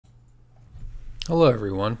Hello,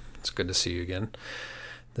 everyone. It's good to see you again.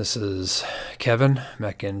 This is Kevin,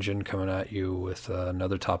 Mech Engine, coming at you with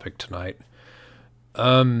another topic tonight.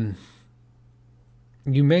 Um,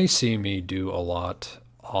 you may see me do a lot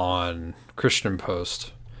on Christian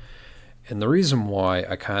Post, and the reason why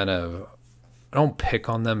I don't pick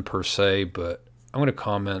on them per se, but I'm going to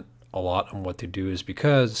comment a lot on what they do is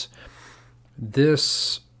because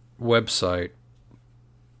this website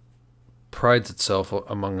prides itself,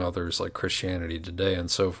 among others, like Christianity Today and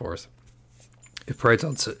so forth. It prides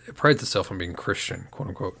itself on being Christian, quote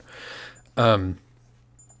unquote. Um,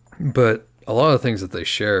 but a lot of things that they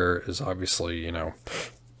share is obviously,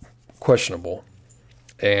 questionable.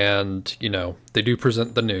 And they do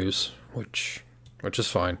present the news, which is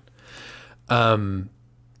fine. Um,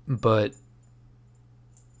 but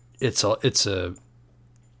it's it's a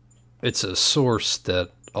source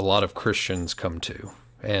that a lot of Christians come to,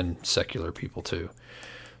 and secular people too.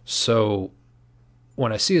 So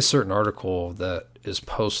when I see a certain article that is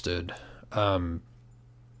posted, um,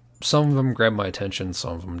 some of them grab my attention,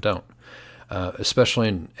 some of them don't.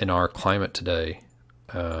 Especially in our climate today,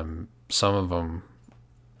 some of them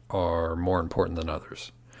are more important than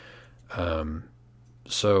others. Um,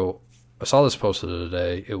 so I saw this posted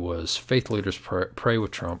today. It was faith leaders pray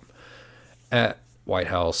with Trump at White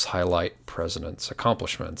House, highlight president's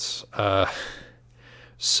accomplishments.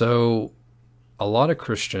 So a lot of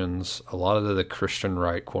Christians, a lot of the Christian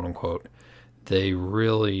right, quote unquote, they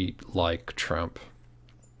really like Trump.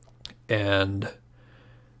 And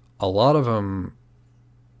a lot of them,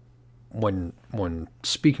 when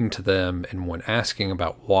speaking to them and when asking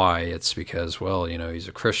about why, it's because, well, he's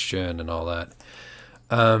a Christian and all that.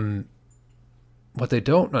 Um, what they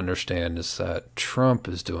don't understand is that Trump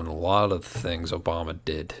is doing a lot of the things Obama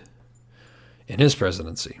did in his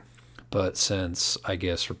presidency. But since, I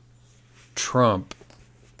guess, Trump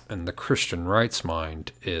and the Christian rights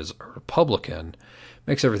mind is a Republican,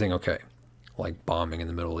 makes everything okay. Like bombing in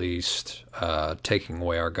the Middle East, taking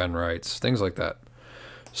away our gun rights, things like that.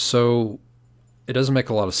 So it doesn't make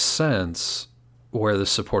a lot of sense where the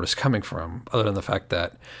support is coming from, other than the fact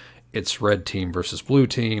that it's red team versus blue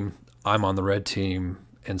team. I'm on the red team,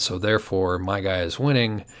 and so therefore my guy is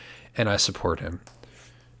winning, and I support him.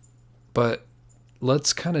 But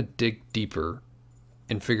let's kind of dig deeper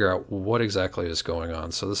and figure out what exactly is going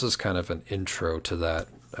on. So this is kind of an intro to that,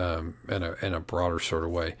 in a broader sort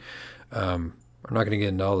of way. I'm not going to get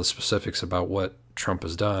into all the specifics about what Trump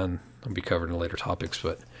has done. It'll be covered in later topics.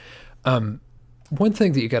 But one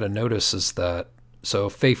thing that you got to notice is that, so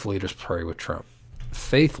faith leaders pray with Trump.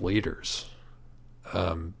 Faith leaders,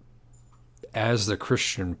 as the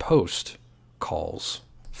Christian Post calls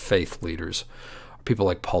faith leaders, are people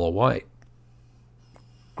like Paula White,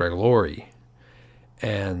 Greg Laurie,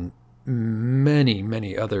 and many,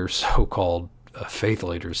 many other so-called faith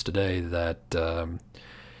leaders today that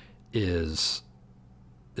is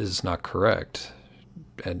not correct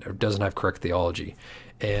and doesn't have correct theology,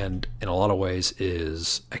 and in a lot of ways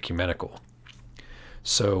is ecumenical.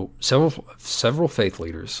 So several faith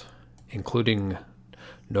leaders, including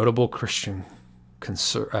notable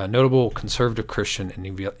notable conservative Christian and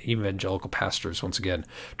evangelical pastors. Once again,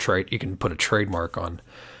 you can put a trademark on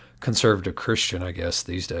conservative Christian, I guess,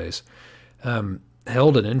 these days,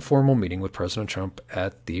 held an informal meeting with President Trump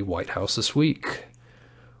at the White House this week.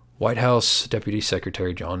 White House Deputy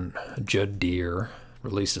Secretary John Judd Deere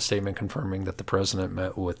released a statement confirming that the president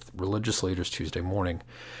met with religious leaders Tuesday morning.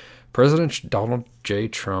 President Donald J.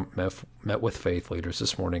 Trump met with faith leaders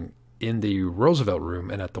this morning in the Roosevelt Room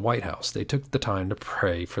and at the White House. They took the time to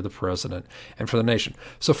pray for the president and for the nation.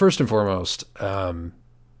 So first and foremost,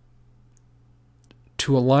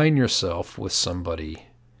 to align yourself with somebody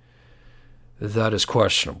that is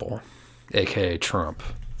questionable, aka Trump,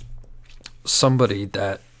 somebody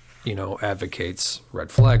that, advocates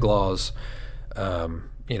red flag laws,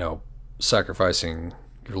 sacrificing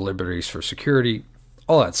your liberties for security,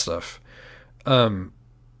 all that stuff,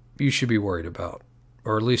 you should be worried about.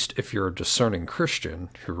 Or at least if you're a discerning Christian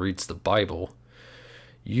who reads the Bible,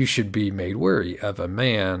 you should be made wary of a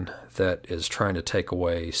man that is trying to take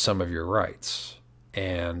away some of your rights.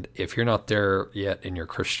 And if you're not there yet in your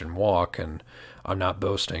Christian walk, and I'm not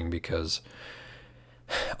boasting because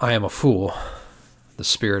I am a fool, the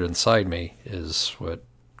spirit inside me is what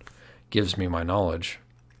gives me my knowledge.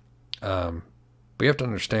 But you have to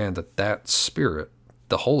understand that that spirit,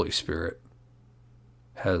 the Holy Spirit,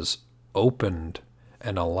 has opened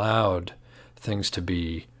and allowed things to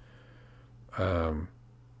be, what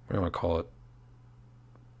do you want to call it,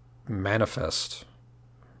 manifest,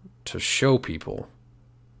 to show people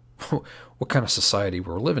what kind of society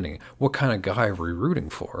we're living in, what kind of guy we're rooting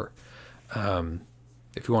for.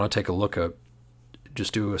 If you want to take a look at,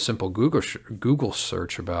 just do a simple Google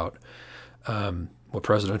search about what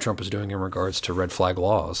President Trump is doing in regards to red flag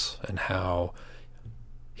laws and how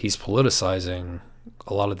he's politicizing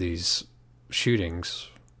a lot of these shootings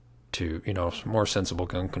to, more sensible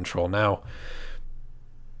gun control. Now,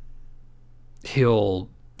 he'll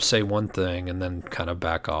say one thing and then kind of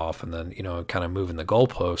back off and then, kind of moving the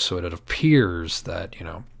goalposts so it appears that,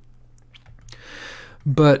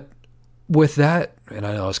 But with that, and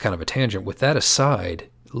I know it's kind of a tangent, with that aside,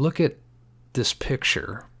 look at this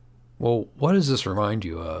picture. Well, what does this remind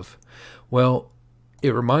you of? Well,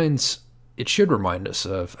 it should remind us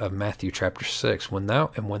of Matthew chapter 6. When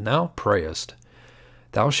thou prayest,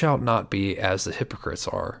 thou shalt not be as the hypocrites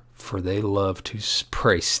are, for they love to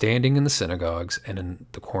pray standing in the synagogues and in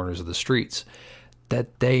the corners of the streets,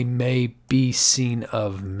 that they may be seen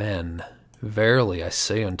of men. Verily I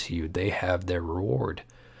say unto you, they have their reward.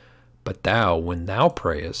 But thou, when thou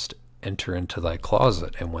prayest, enter into thy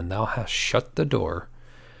closet, and when thou hast shut the door,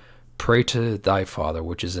 pray to thy Father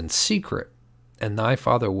which is in secret, and thy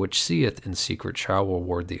Father which seeth in secret shall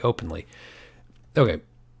reward thee openly. Okay,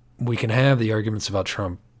 we can have the arguments about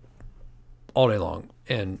Trump all day long,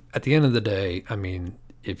 and at the end of the day, I mean,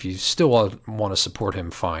 if you still want to support him,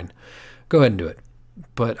 fine, go ahead and do it.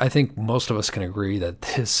 But I think most of us can agree that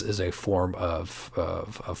this is a form of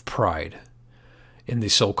pride in the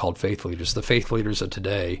so-called faith leaders. The faith leaders of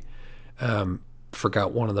today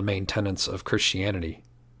forgot one of the main tenets of Christianity.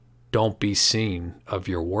 Don't be seen of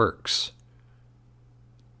your works.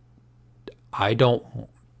 By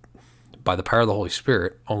the power of the Holy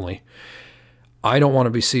Spirit only, I don't want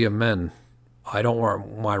to be seen of men. I don't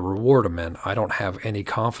want my reward of men. I don't have any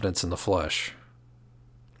confidence in the flesh.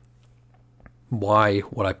 Why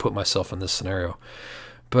would I put myself in this scenario?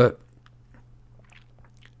 But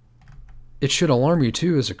it should alarm you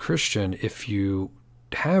too as a Christian if you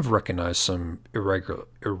have recognized some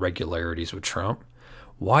irregularities with Trump.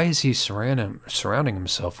 Why is he surrounding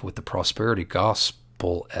himself with the prosperity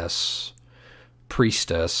gospel-esque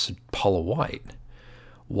priestess Paula White?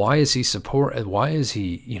 Why is he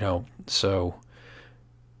so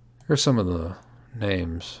here's some of the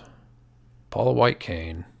names. Paula White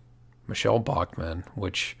Cain, Michelle Bachmann,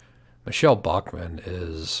 which Michelle Bachmann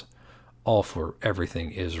is all for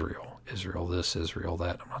everything Israel. Israel this, Israel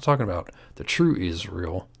that. I'm not talking about the true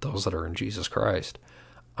Israel, those that are in Jesus Christ.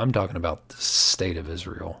 I'm talking about the state of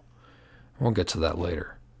Israel. We'll get to that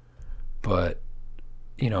later. But,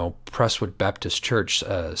 Presswood Baptist Church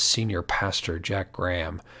senior pastor Jack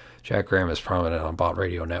Graham. Jack Graham is prominent on Bot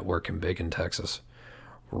Radio Network and big in Texas.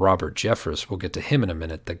 Robert Jeffress, we'll get to him in a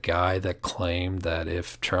minute, the guy that claimed that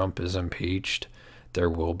if Trump is impeached, there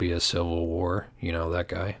will be a civil war. That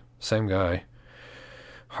guy. Same guy.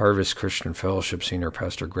 Harvest Christian Fellowship Senior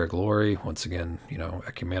Pastor Greg Laurie, once again,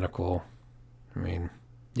 ecumenical. I mean,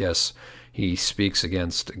 yes, he speaks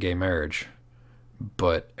against gay marriage,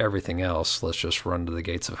 but everything else, let's just run to the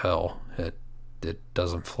gates of hell. It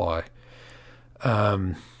doesn't fly.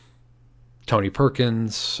 Tony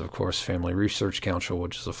Perkins, of course, Family Research Council,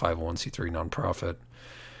 which is a 501c3 nonprofit.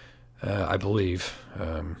 I believe.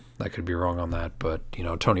 I could be wrong on that, but,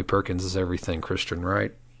 Tony Perkins is everything Christian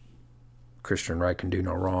right. Christian right can do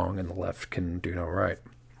no wrong, and the left can do no right.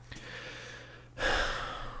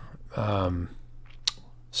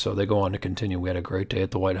 So they go on to continue. We had a great day at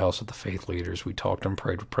the White House with the faith leaders. We talked and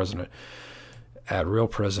prayed with Real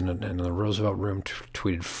President, and in the Roosevelt Room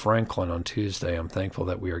tweeted Franklin on Tuesday, I'm thankful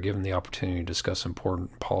that we are given the opportunity to discuss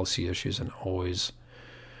important policy issues, and always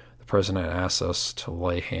the President asks us to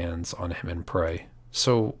lay hands on him and pray.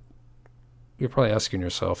 So you're probably asking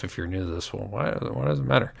yourself, if you're new to this, well, why does it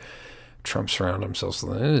matter? Trump surrounded himself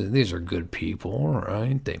with, these are good people,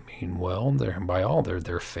 right? They mean well.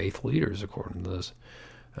 They're faith leaders, according to this.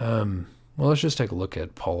 Well, let's just take a look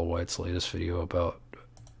at Paula White's latest video about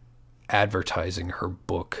advertising her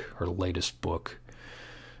book, her latest book,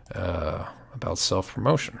 about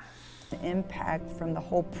self-promotion. The impact from the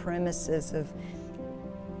whole premises of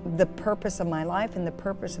the purpose of my life and the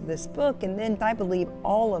purpose of this book, and then I believe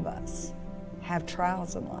all of us have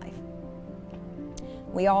trials in life.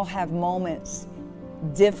 We all have moments,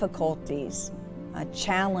 difficulties,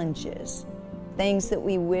 challenges, things that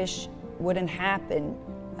we wish wouldn't happen,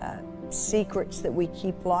 secrets that we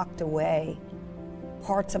keep locked away,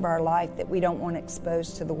 parts of our life that we don't want to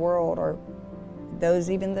expose to the world or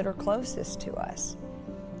those even that are closest to us.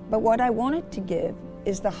 But what I wanted to give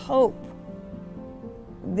is the hope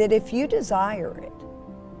that if you desire it,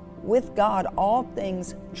 with God, all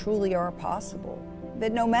things truly are possible.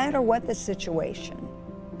 That no matter what the situation,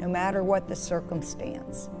 no matter what the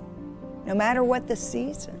circumstance, no matter what the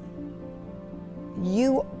season,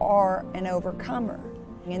 You are an overcomer.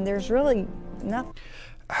 And there's really nothing.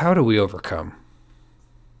 How do we overcome?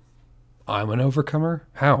 I'm an overcomer?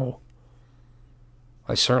 How?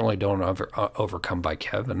 I certainly don't overcome by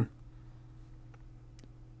Kevin.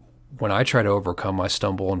 When I try to overcome, I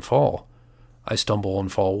stumble and fall. I stumble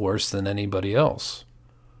and fall worse than anybody else.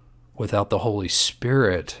 Without the Holy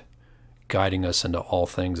Spirit guiding us into all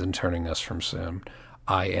things and turning us from sin,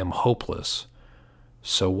 I am hopeless.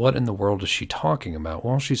 So what in the world is she talking about?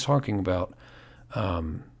 Well, she's talking about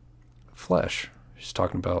flesh. She's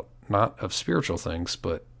talking about not of spiritual things,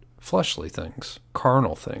 but fleshly things,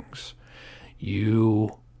 carnal things.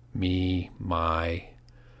 You, me, my,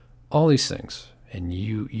 all these things. And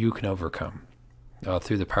you can overcome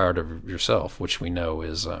through the power of yourself, which we know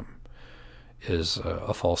is a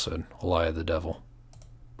falsehood, a lie of the devil.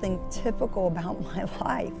 Nothing typical about my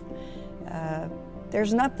life.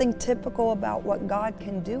 There's nothing typical about what God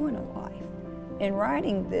can do in a life. In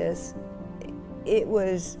writing this, it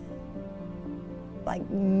was like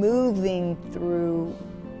moving through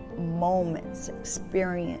moments,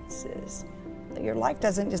 experiences. Your life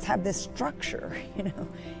doesn't just have this structure, you know.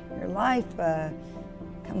 Your life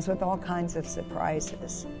comes with all kinds of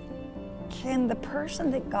surprises. Can the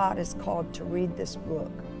person that God has called to read this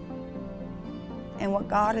book and what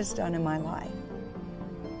God has done in my life,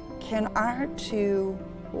 can our two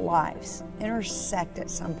lives intersect at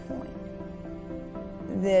some point?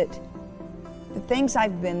 That the things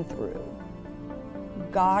I've been through,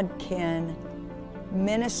 God can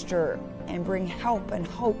minister and bring help and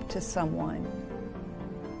hope to someone,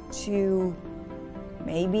 to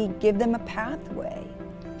maybe give them a pathway,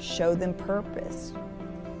 show them purpose.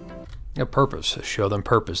 A purpose, show them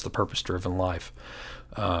purpose, the purpose-driven life.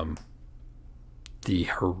 The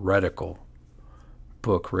heretical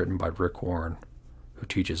book written by Rick Warren, who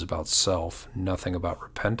teaches about self, nothing about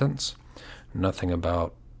repentance, nothing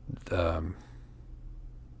about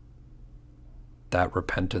that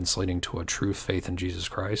repentance leading to a true faith in Jesus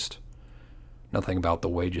Christ, nothing about the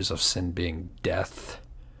wages of sin being death,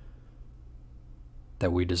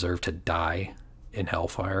 that we deserve to die in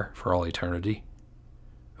hellfire for all eternity.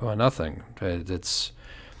 Well, nothing. It's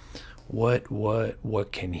what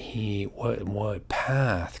can he, what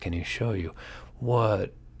path can he show you?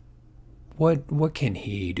 What can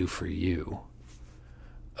he do for you?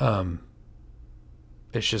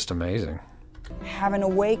 It's just amazing. Have an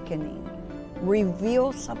awakening,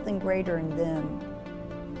 reveal something greater in them,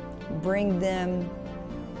 bring them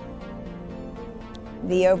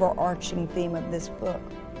the overarching theme of this book,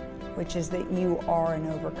 which is that you are an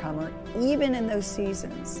overcomer, even in those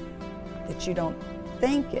seasons that you don't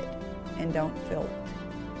think it and don't feel it.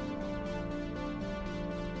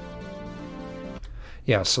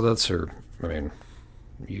 Yeah, so that's her, I mean,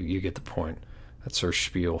 you get the point. That's her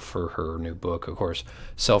spiel for her new book, of course,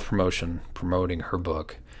 self-promotion, promoting her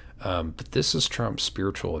book. But this is Trump's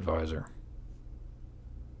spiritual advisor.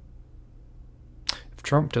 If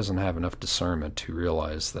Trump doesn't have enough discernment to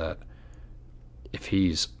realize that if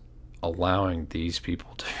he's allowing these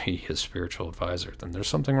people to be his spiritual advisor, then there's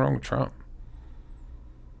something wrong with Trump.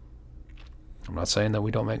 I'm not saying that we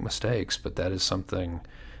don't make mistakes, but that is something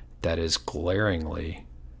that is glaringly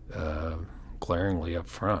up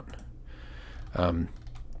front.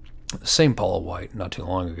 Same Paula White, not too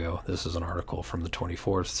long ago, this is an article from the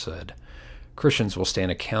 24th, said, Christians will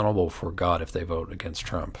stand accountable for God if they vote against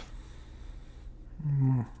Trump.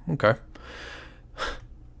 Okay.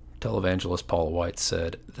 Televangelist Paula White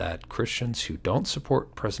said that Christians who don't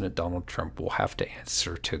support President Donald Trump will have to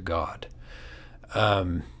answer to God.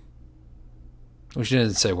 She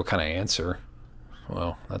didn't say what kind of answer.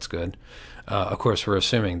 Well, that's good. Of course, we're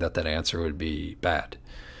assuming that that answer would be bad.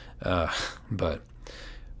 But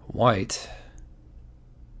White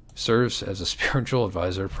serves as a spiritual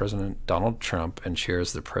advisor to President Donald Trump and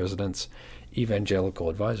chairs the president's Evangelical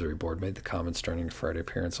Advisory Board, made the comments during a Friday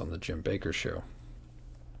appearance on the Jim Bakker Show.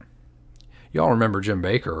 Y'all remember Jim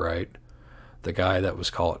Bakker, right? The guy that was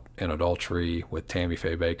caught in adultery with Tammy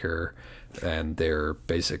Faye Bakker, and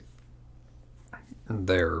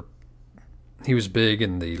he was big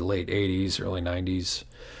in the late 80s, early 90s.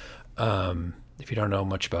 If you don't know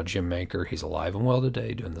much about Jim Bakker, he's alive and well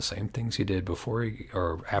today, doing the same things he did before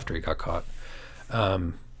or after he got caught.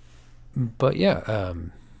 But yeah,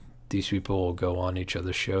 these people will go on each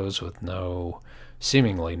other's shows with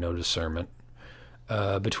seemingly no discernment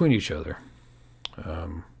between each other.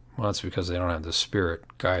 Well, that's because they don't have the Spirit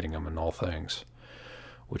guiding them in all things,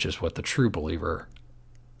 which is what the true believer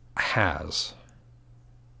has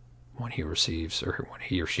when he receives, or when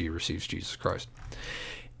he or she receives Jesus Christ.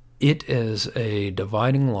 It is a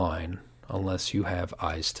dividing line unless you have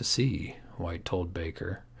eyes to see, White told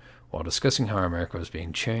Baker, while discussing how America was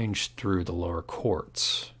being changed through the lower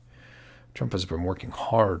courts. Trump has been working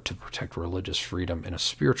hard to protect religious freedom in a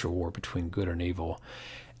spiritual war between good and evil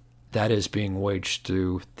that is being waged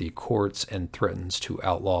through the courts and threatens to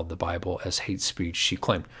outlaw the Bible as hate speech, she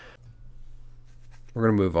claimed. We're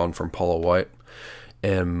going to move on from Paula White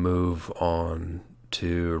and move on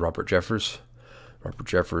to Robert Jeffers. Robert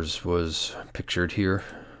Jeffers was pictured here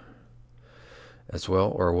as well,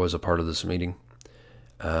 or was a part of this meeting.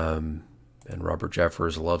 And Robert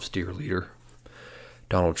Jeffers loves dear leader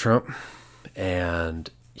Donald Trump, and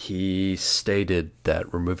he stated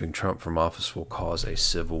that removing Trump from office will cause a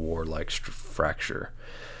civil war-like fracture.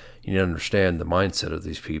 You need to understand the mindset of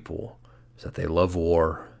these people is that they love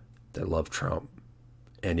war, they love Trump,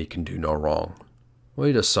 and he can do no wrong. Well,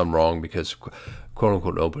 he does some wrong because,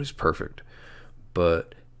 quote-unquote, nobody's perfect.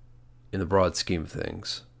 But in the broad scheme of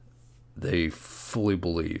things, they fully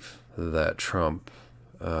believe that Trump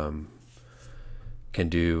can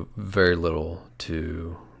do very little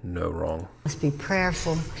to no wrong. We must be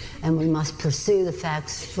prayerful, and we must pursue the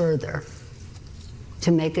facts further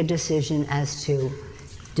to make a decision as to,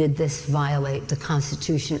 did this violate the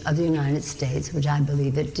Constitution of the United States, which I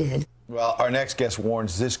believe it did. Well, our next guest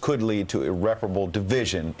warns this could lead to irreparable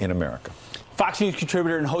division in America. Fox News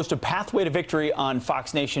contributor and host of Pathway to Victory on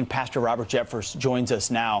Fox Nation, Pastor Robert Jeffers, joins us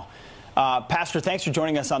now. Pastor, thanks for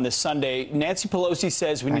joining us on this Sunday. Nancy Pelosi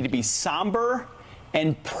says we need to be somber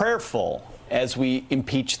and prayerful as we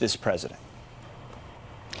impeach this president.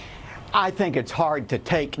 I think it's hard to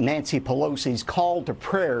take Nancy Pelosi's call to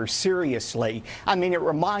prayer seriously. I mean, it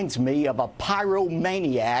reminds me of a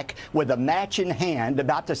pyromaniac with a match in hand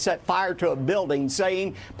about to set fire to a building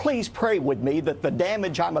saying, please pray with me that the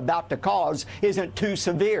damage I'm about to cause isn't too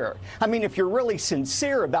severe. I mean, if you're really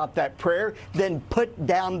sincere about that prayer, then put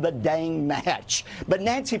down the dang match. But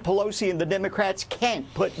Nancy Pelosi and the Democrats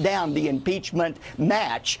can't put down the impeachment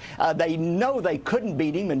match. They know they couldn't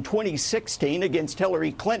beat him in 2016 against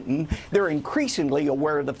Hillary Clinton. They're increasingly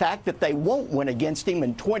aware of the fact that they won't win against him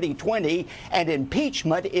in 2020, and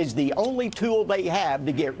impeachment is the only tool they have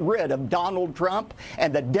to get rid of Donald Trump,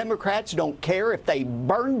 and the Democrats don't care if they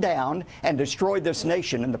burn down and destroy this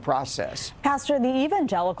nation in the process. Pastor, the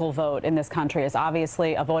evangelical vote in this country is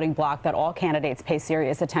obviously a voting bloc that all candidates pay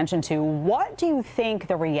serious attention to. What do you think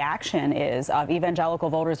the reaction is of evangelical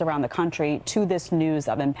voters around the country to this news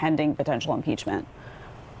of impending potential impeachment?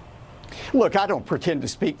 Look, I don't pretend to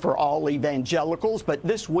speak for all evangelicals, but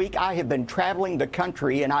this week I have been traveling the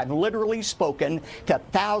country and I've literally spoken to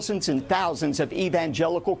thousands and thousands of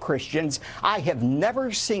evangelical Christians. I have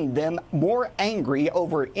never seen them more angry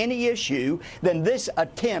over any issue than this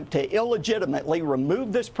attempt to illegitimately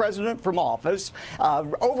remove this president from office,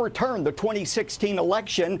 overturn the 2016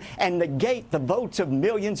 election, and negate the votes of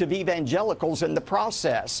millions of evangelicals in the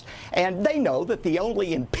process. And they know that the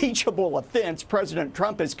only impeachable offense President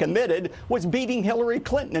Trump has committed was beating Hillary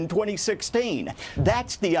Clinton in 2016.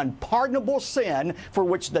 That's the unpardonable sin for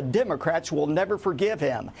which the Democrats will never forgive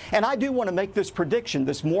him. And I do want to make this prediction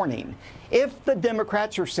this morning. If the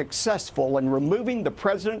Democrats are successful in removing the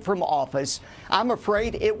president from office, I'm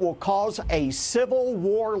afraid it will cause a civil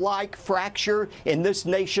war-like fracture in this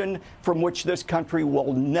nation from which this country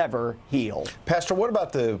will never heal. Pastor, what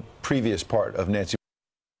about the previous part of Nancy?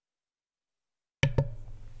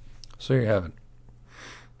 So you have it.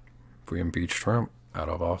 If we impeach Trump out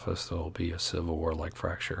of office, there will be a civil war-like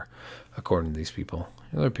fracture, according to these people.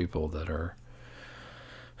 Other people that are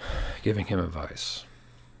giving him advice.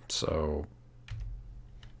 So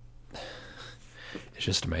it's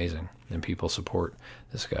just amazing. And people support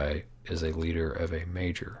this guy as a leader of a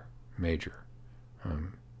major mega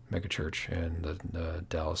church in the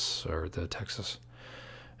Dallas, or the Texas,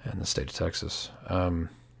 and the state of Texas. I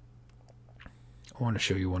want to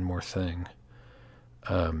show you one more thing.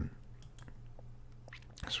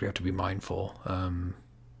 So we have to be mindful.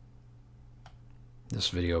 This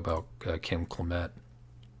video about Kim Clement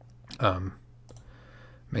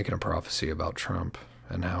making a prophecy about Trump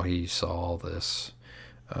and how he saw all this.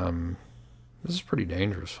 This is pretty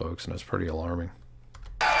dangerous, folks, and it's pretty alarming.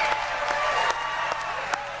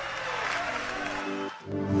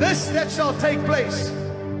 This that shall take place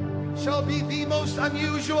shall be the most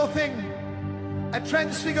unusual thing, a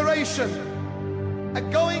transfiguration, a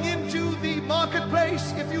going into the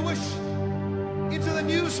marketplace, if you wish, into the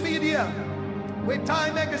news media, where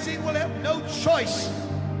Time magazine will have no choice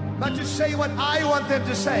but to say what I want them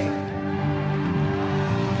to say.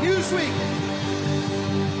 Newsweek,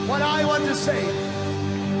 what I want to say.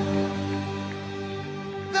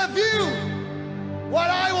 The View, what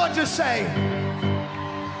I want to say.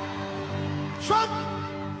 Trump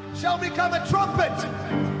shall become a trumpet,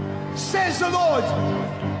 says the Lord.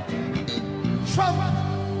 Trump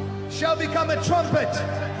shall become a trumpet.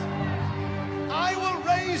 I will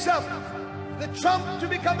raise up the Trump to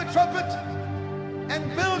become a trumpet,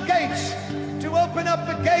 and Bill Gates to open up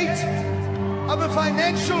the gate of a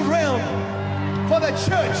financial realm for the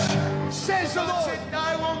church, says the Lord.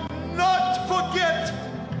 I will not forget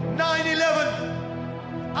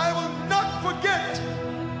 9/11. I will not forget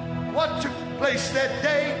what took place that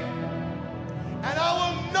day. And I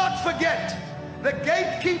will not forget the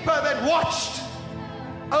gatekeeper that watched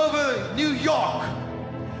over New York,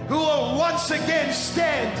 who will once again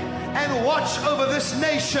stand and watch over this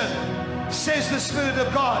nation, says the Spirit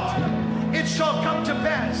of God. It shall come to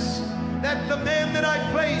pass that the man that I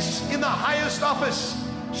place in the highest office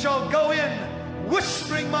shall go in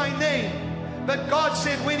whispering my name. But God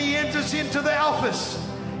said when he enters into the office,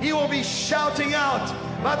 he will be shouting out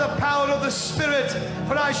by the power of the Spirit,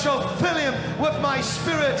 for I shall fill him with my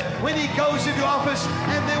Spirit when he goes into office,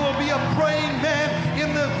 and there will be a praying man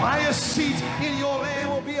in the highest seat in your land.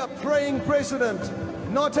 There will be a praying president,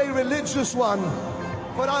 not a religious one,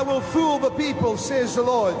 but I will fool the people, says the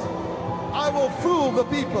Lord. I will fool the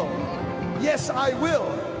people. Yes, I will.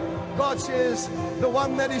 God says the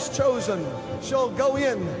one that is chosen shall go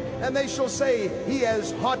in, and they shall say he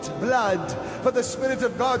has hot blood. For the Spirit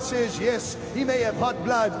of God says, yes, he may have hot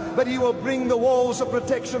blood, but he will bring the walls of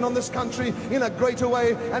protection on this country in a greater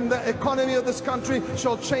way, and the economy of this country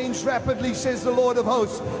shall change rapidly, says the Lord of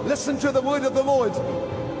hosts. Listen to the word of the Lord.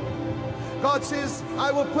 God says,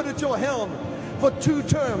 I will put at your helm for 2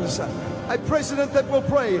 terms a president that will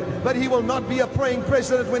pray, but he will not be a praying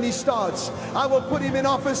president when he starts. I will put him in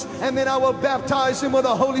office, and then I will baptize him with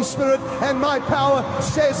the Holy Spirit and my power,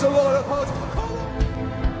 says the Lord of hosts.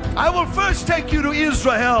 I will first take you to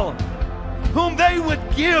Israel, whom they would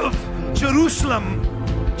give Jerusalem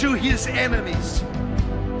to his enemies.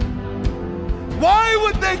 Why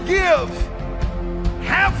would they give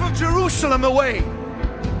half of Jerusalem away?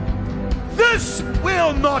 This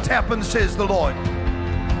will not happen, says the Lord.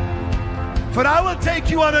 For I will take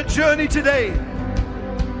you on a journey today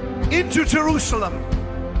into Jerusalem,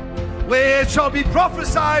 where it shall be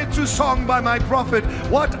prophesied through song by my prophet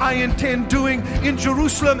what I intend doing in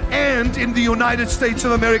Jerusalem and in the United States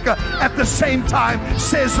of America at the same time,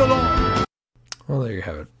 says the Lord. Well, there you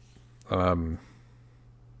have it.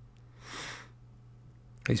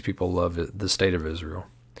 These people love it, the state of Israel.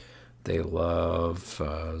 They love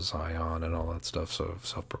Zion and all that stuff, so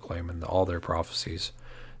self-proclaiming all their prophecies,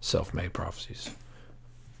 self-made prophecies,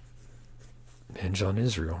 hinge on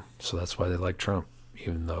Israel. So that's why they like Trump,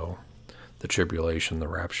 even though the tribulation, the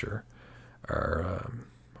rapture,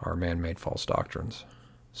 are man-made false doctrines.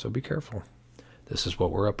 So be careful. This is what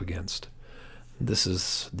we're up against. This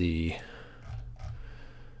is the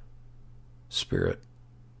spirit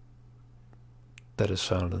that is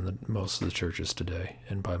found in most of the churches today,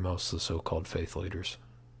 and by most of the so-called faith leaders.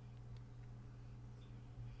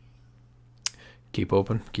 Keep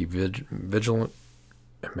open, keep vigilant,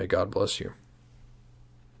 and may God bless you.